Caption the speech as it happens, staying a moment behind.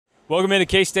Welcome into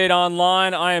K-State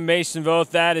Online. I am Mason Voth.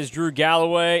 That is Drew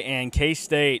Galloway. And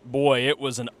K-State, boy, it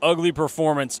was an ugly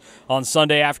performance on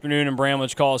Sunday afternoon in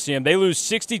Bramlage Coliseum. They lose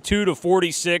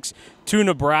 62-46 to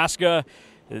Nebraska.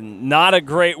 Not a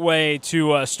great way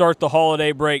to start the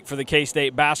holiday break for the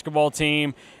K-State basketball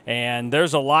team. And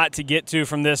there's a lot to get to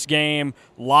from this game.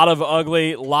 A lot of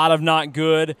ugly, a lot of not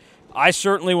good. I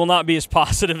certainly will not be as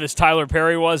positive as Tyler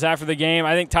Perry was after the game.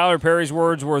 I think Tyler Perry's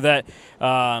words were that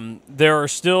there are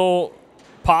still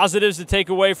positives to take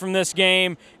away from this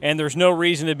game, and there's no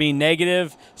reason to be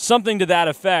negative, something to that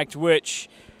effect, which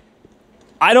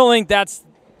I don't think that's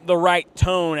the right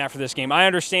tone after this game. I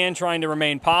understand trying to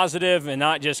remain positive and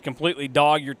not just completely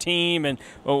dog your team and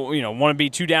want to be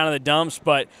too down in the dumps,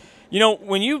 but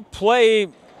when you play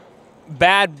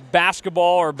bad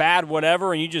basketball or bad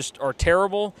whatever and you just are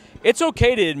terrible, it's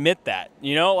okay to admit that.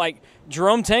 Like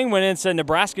Jerome Tang went in and said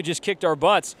Nebraska just kicked our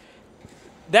butts.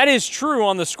 That is true.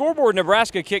 On the scoreboard,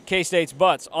 Nebraska kicked K-State's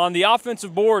butts. On the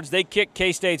offensive boards, they kicked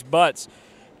K-State's butts.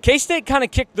 K-State kind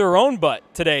of kicked their own butt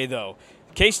today, though.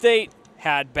 K-State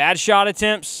had bad shot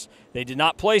attempts. They did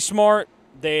not play smart.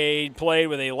 They played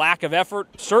with a lack of effort,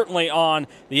 certainly on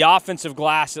the offensive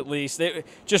glass at least. It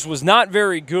just was not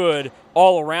very good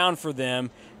all around for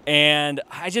them. And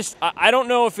I don't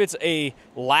know if it's a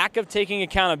lack of taking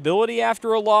accountability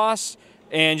after a loss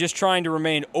and just trying to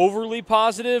remain overly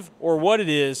positive or what it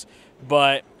is,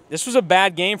 but this was a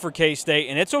bad game for K-State,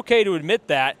 and it's okay to admit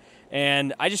that.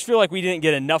 And I just feel like we didn't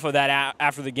get enough of that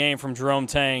after the game from Jerome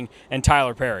Tang and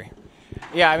Tyler Perry.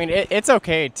 Yeah, I mean, it's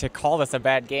okay to call this a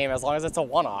bad game as long as it's a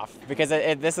one-off, because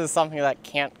this is something that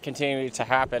can't continue to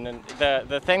happen. And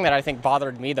the thing that I think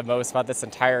bothered me the most about this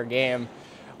entire game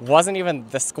wasn't even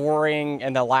the scoring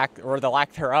and the lack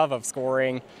thereof of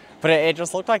scoring, but it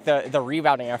just looked like the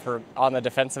rebounding effort on the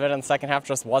defensive end in the second half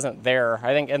just wasn't there.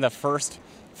 I think in the first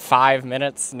 5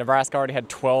 minutes, Nebraska already had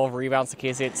 12 rebounds to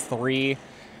K-State's 3.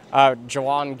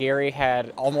 Jawan Gary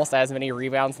had almost as many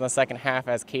rebounds in the second half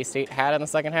as K-State had in the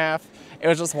second half. It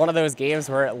was just one of those games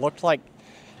where it looked like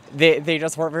they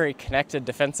just weren't very connected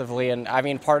defensively. And, I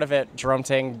mean, part of it, Jerome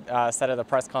Tang said at the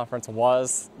press conference,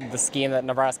 was the scheme that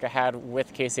Nebraska had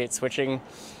with K-State switching.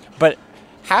 But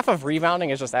half of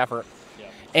rebounding is just effort.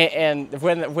 And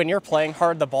when you're playing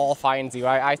hard, the ball finds you.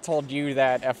 I told you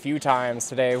that a few times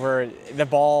today where the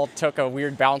ball took a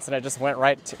weird bounce and it just went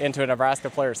right into a Nebraska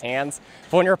player's hands.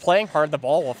 But when you're playing hard, the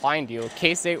ball will find you.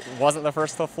 K-State wasn't the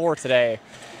first to the floor today.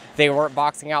 They weren't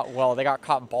boxing out well. They got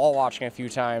caught ball watching a few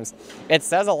times. It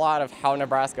says a lot of how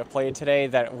Nebraska played today,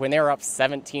 that when they were up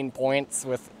 17 points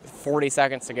with 40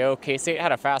 seconds to go, K-State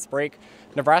had a fast break.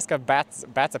 Nebraska bats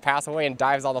a pass away and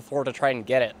dives on the floor to try and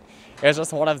get it. It was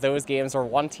just one of those games where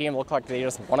one team looked like they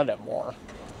just wanted it more.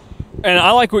 And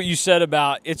I like what you said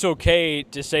about it's okay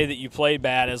to say that you played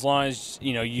bad as long as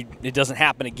it doesn't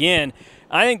happen again.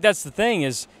 I think that's the thing,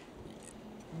 is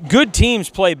good teams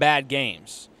play bad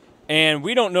games. And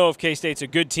we don't know if K-State's a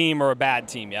good team or a bad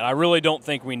team yet. I really don't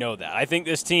think we know that. I think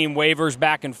this team wavers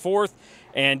back and forth.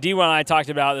 And D1 and I talked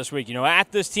about it this week.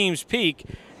 At this team's peak,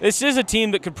 this is a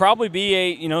team that could probably be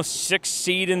a 6th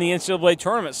seed in the NCAA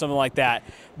tournament, something like that.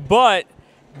 But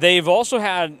they've also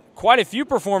had quite a few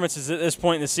performances at this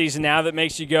point in the season now that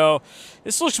makes you go,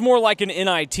 this looks more like an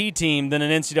NIT team than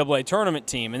an NCAA tournament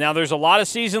team. And now there's a lot of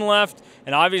season left,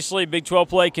 and obviously Big 12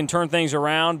 play can turn things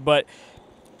around. But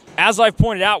as I've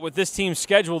pointed out with this team's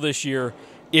schedule this year,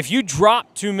 if you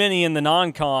drop too many in the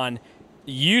non-con,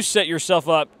 you set yourself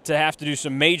up to have to do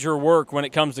some major work when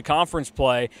it comes to conference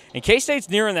play. And K-State's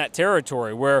nearing that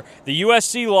territory where the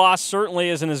USC loss certainly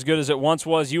isn't as good as it once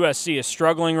was. USC is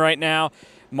struggling right now.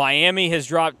 Miami has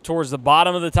dropped towards the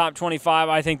bottom of the top 25.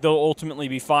 I think they'll ultimately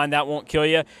be fine. That won't kill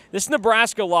you. This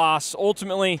Nebraska loss,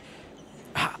 ultimately,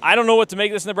 I don't know what to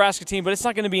make of this Nebraska team, but it's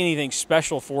not going to be anything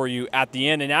special for you at the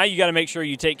end. And now you got to make sure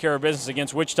you take care of business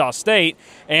against Wichita State.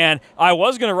 And I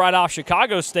was going to write off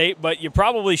Chicago State, but you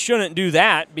probably shouldn't do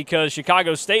that because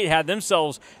Chicago State had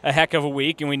themselves a heck of a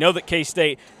week. And we know that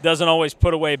K-State doesn't always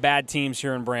put away bad teams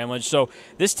here in Bramlage. So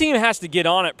this team has to get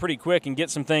on it pretty quick and get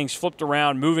some things flipped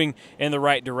around, moving in the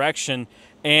right direction.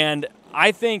 And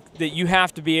I think that you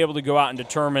have to be able to go out and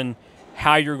determine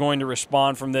how you're going to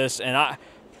respond from this. And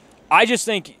I just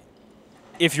think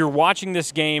if you're watching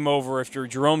this game over, if you're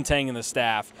Jerome Tang and the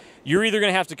staff, you're either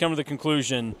going to have to come to the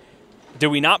conclusion, do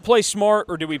we not play smart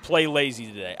or do we play lazy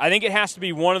today? I think it has to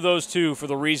be one of those two for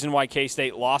the reason why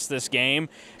K-State lost this game.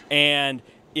 And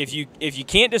if you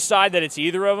can't decide that it's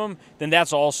either of them, then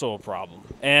that's also a problem.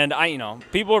 And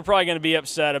people are probably going to be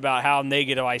upset about how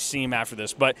negative I seem after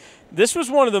this, but this was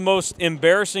one of the most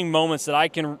embarrassing moments that I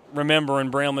can remember in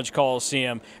Bramlage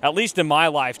Coliseum, at least in my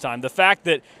lifetime. The fact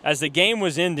that as the game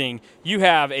was ending, you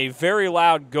have a very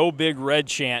loud "Go Big Red"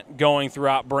 chant going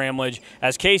throughout Bramlage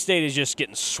as K-State is just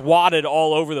getting swatted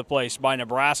all over the place by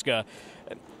Nebraska.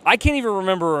 I can't even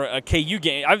remember a KU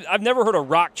game. I've never heard a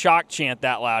rock chalk chant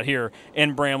that loud here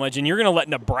in Bramlage, and you're going to let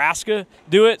Nebraska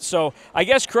do it. So I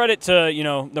guess credit to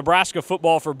Nebraska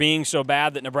football for being so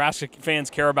bad that Nebraska fans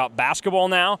care about basketball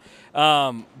now.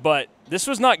 But this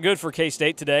was not good for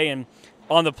K-State today. And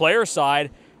on the player side,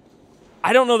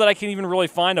 I don't know that I can even really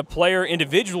find a player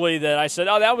individually that I said,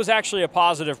 oh, that was actually a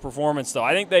positive performance, though.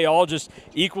 I think they all just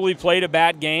equally played a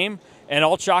bad game, and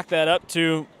I'll chalk that up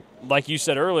to, like you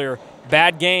said earlier,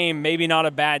 bad game, maybe not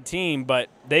a bad team, but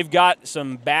they've got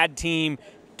some bad team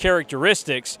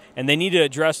characteristics, and they need to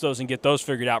address those and get those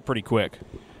figured out pretty quick.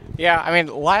 Yeah, I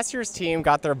mean, last year's team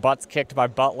got their butts kicked by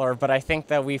Butler, but I think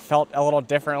that we felt a little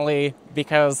differently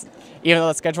because even though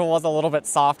the schedule was a little bit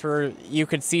softer, you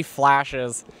could see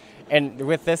flashes. And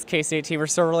with this K-State team, we're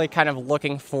still really kind of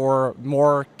looking for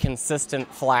more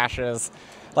consistent flashes.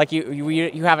 Like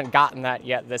you haven't gotten that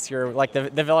yet this year. Like the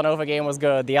Villanova game was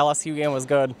good, the LSU game was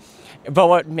good. But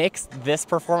what makes this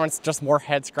performance just more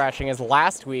head-scratching is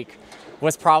last week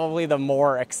was probably the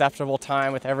more acceptable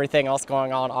time with everything else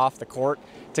going on off the court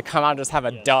to come out and just have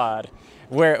a dud.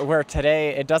 Where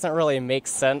today it doesn't really make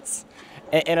sense.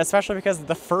 And especially because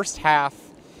the first half,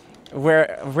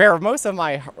 where most of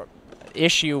my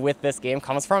issue with this game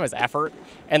comes from is effort.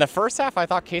 And the first half, I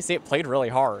thought K-State played really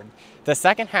hard. The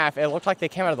second half, it looked like they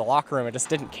came out of the locker room and just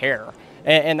didn't care.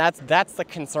 And that's the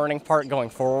concerning part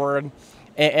going forward.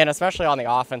 And especially on the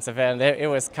offensive end, it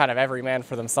was kind of every man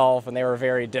for themselves, and they were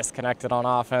very disconnected on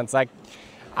offense.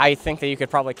 I think that you could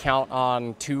probably count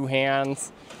on two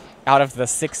hands out of the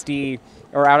 60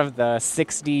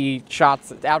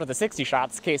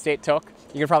 shots K-State took.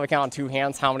 You could probably count on two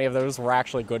hands how many of those were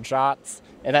actually good shots.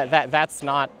 And that's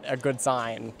not a good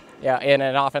sign, in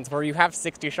an offense where you have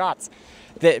 60 shots.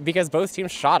 Because both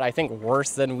teams shot, I think,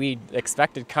 worse than we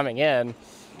expected coming in.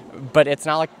 But it's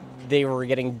not like they were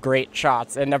getting great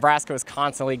shots. And Nebraska was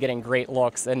constantly getting great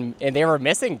looks, and they were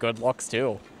missing good looks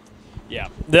too. Yeah.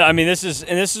 This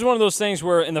is one of those things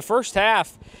where in the first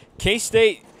half,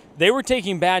 K-State, they were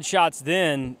taking bad shots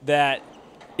then that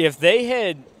if they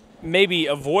had maybe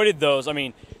avoided those,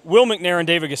 Will McNair and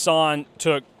David Gasson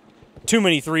took too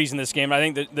many threes in this game. I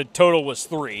think the total was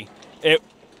 3.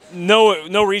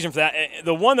 No reason for that.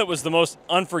 The one that was the most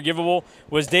unforgivable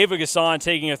was David Gasson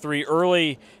taking a 3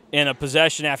 early in a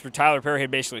possession after Tyler Perry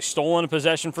had basically stolen a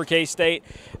possession for K-State.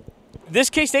 This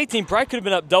K-State team probably could have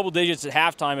been up double digits at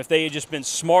halftime if they had just been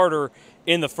smarter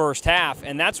in the first half,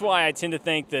 and that's why I tend to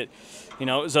think that it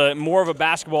was more of a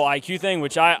basketball IQ thing,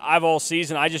 which I've all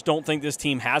season. I just don't think this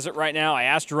team has it right now. I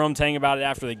asked Jerome Tang about it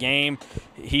after the game.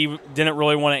 He didn't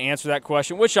really want to answer that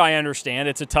question, which I understand.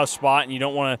 It's a tough spot, and you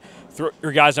don't want to throw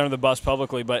your guys under the bus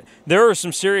publicly. But there are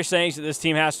some serious things that this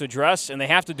team has to address, and they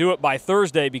have to do it by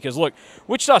Thursday because, look,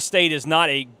 Wichita State is not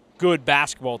a good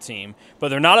basketball team, but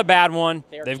they're not a bad one.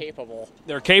 They're capable.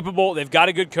 They're capable. They've got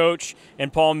a good coach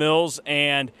in Paul Mills,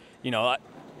 and,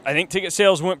 I think ticket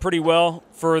sales went pretty well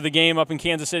for the game up in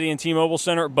Kansas City and T-Mobile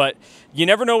Center, but you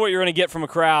never know what you're going to get from a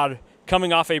crowd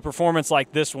coming off a performance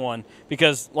like this one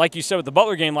because, like you said with the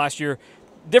Butler game last year,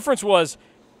 difference was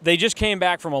they just came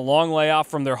back from a long layoff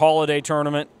from their holiday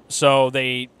tournament, so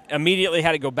they immediately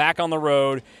had to go back on the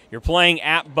road. You're playing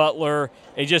at Butler,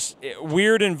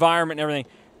 weird environment and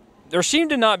everything. There seemed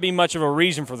to not be much of a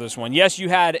reason for this one. Yes, you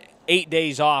had 8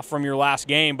 days off from your last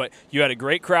game, but you had a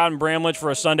great crowd in Bramlage for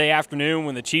a Sunday afternoon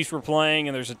when the Chiefs were playing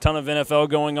and there's a ton of NFL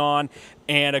going on,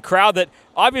 and a crowd that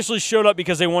obviously showed up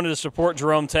because they wanted to support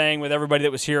Jerome Tang with everybody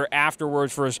that was here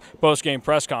afterwards for his post-game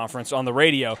press conference on the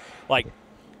radio.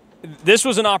 This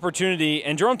was an opportunity,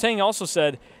 and Jerome Tang also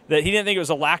said that he didn't think it was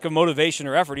a lack of motivation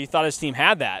or effort. He thought his team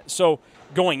had that. So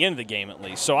going into the game at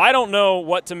least. So I don't know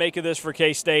what to make of this for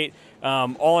K-State.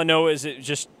 All I know is it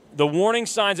just the warning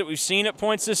signs that we've seen at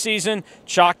points this season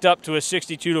chalked up to a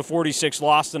 62-46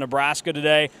 loss to Nebraska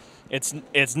today.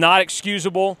 It's not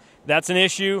excusable. That's an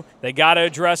issue. They got to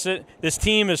address it. This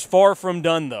team is far from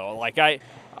done, though.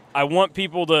 I want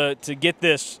people to get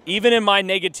this, even in my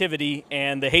negativity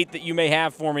and the hate that you may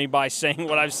have for me by saying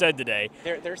what I've said today.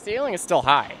 Their ceiling is still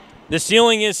high. The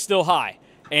ceiling is still high.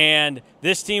 And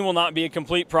this team will not be a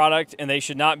complete product, and they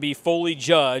should not be fully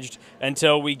judged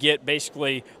until we get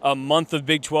basically a month of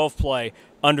Big 12 play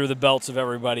under the belts of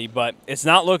everybody. But it's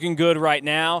not looking good right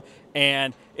now,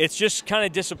 and it's just kind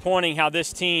of disappointing how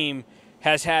this team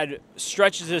has had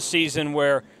stretches this season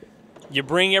where you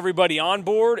bring everybody on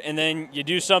board and then you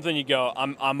do something, you go,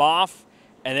 I'm off.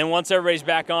 And then once everybody's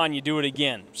back on, you do it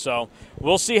again. So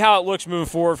we'll see how it looks moving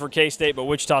forward for K-State, but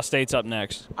Wichita State's up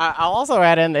next. I'll also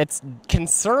add in, it's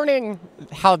concerning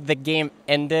how the game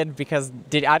ended because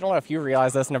I don't know if you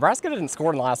realize this, Nebraska didn't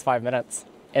score in the last 5 minutes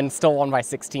and still won by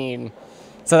 16.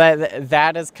 So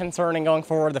that is concerning going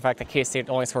forward. The fact that K-State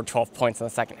only scored 12 points in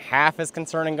the second half is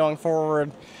concerning going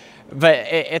forward. But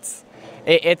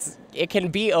it can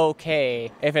be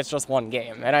okay if it's just one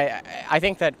game. And I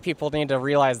think that people need to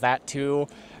realize that too.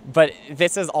 But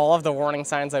this is all of the warning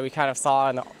signs that we kind of saw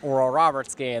in the Oral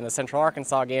Roberts game, the Central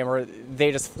Arkansas game, where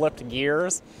they just flipped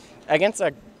gears. Against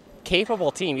a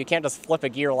capable team, you can't just flip a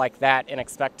gear like that and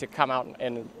expect to come out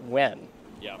and win.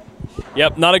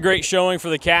 Yep, not a great showing for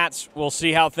the Cats. We'll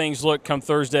see how things look come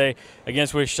Thursday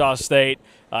against Wichita State.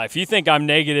 If you think I'm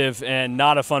negative and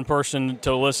not a fun person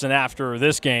to listen after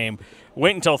this game,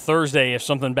 wait until Thursday if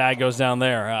something bad goes down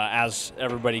there, as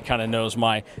everybody kind of knows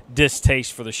my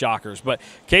distaste for the Shockers. But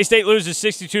K-State loses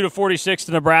 62-46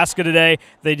 to Nebraska today.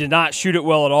 They did not shoot it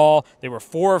well at all. They were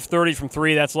 4 of 30 from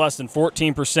 3. That's less than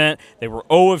 14%. They were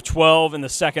 0 of 12 in the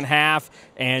second half,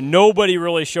 and nobody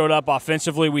really showed up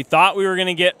offensively. We thought we were going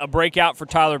to get a breakout for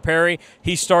Tyler Perry.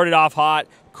 He started off hot,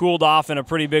 cooled off in a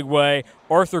pretty big way.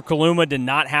 Arthur Kaluma did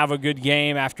not have a good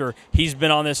game after he's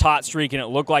been on this hot streak, and it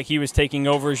looked like he was taking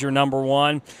over as your number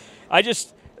one. I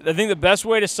think the best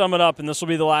way to sum it up, and this will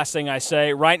be the last thing I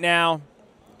say, right now,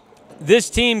 this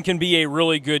team can be a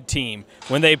really good team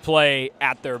when they play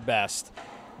at their best,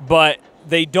 but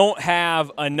they don't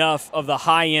have enough of the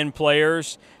high-end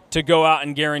players to go out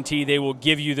and guarantee they will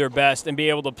give you their best and be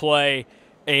able to play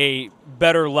a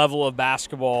better level of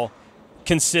basketball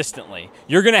consistently.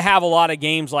 You're going to have a lot of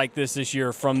games like this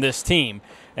year from this team,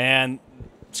 and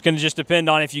it's going to just depend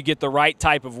on if you get the right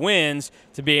type of wins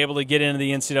to be able to get into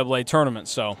the NCAA tournament.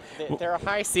 So they're a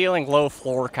high ceiling, low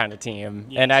floor kind of team,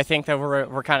 yes. And I think that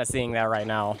we're kind of seeing that right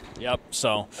now. Yep.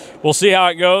 So we'll see how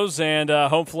it goes, and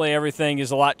hopefully everything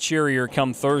is a lot cheerier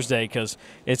come Thursday, because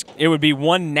it would be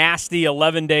one nasty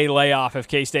 11-day layoff if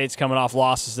K-State's coming off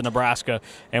losses to Nebraska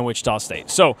and Wichita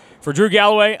State. So for Drew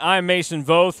Galloway, I'm Mason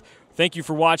Voth. Thank you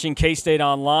for watching K-State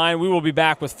Online. We will be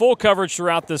back with full coverage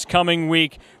throughout this coming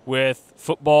week with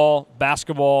football,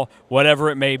 basketball, whatever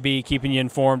it may be, keeping you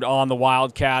informed on the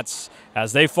Wildcats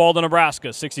as they fall to Nebraska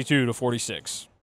 62-46.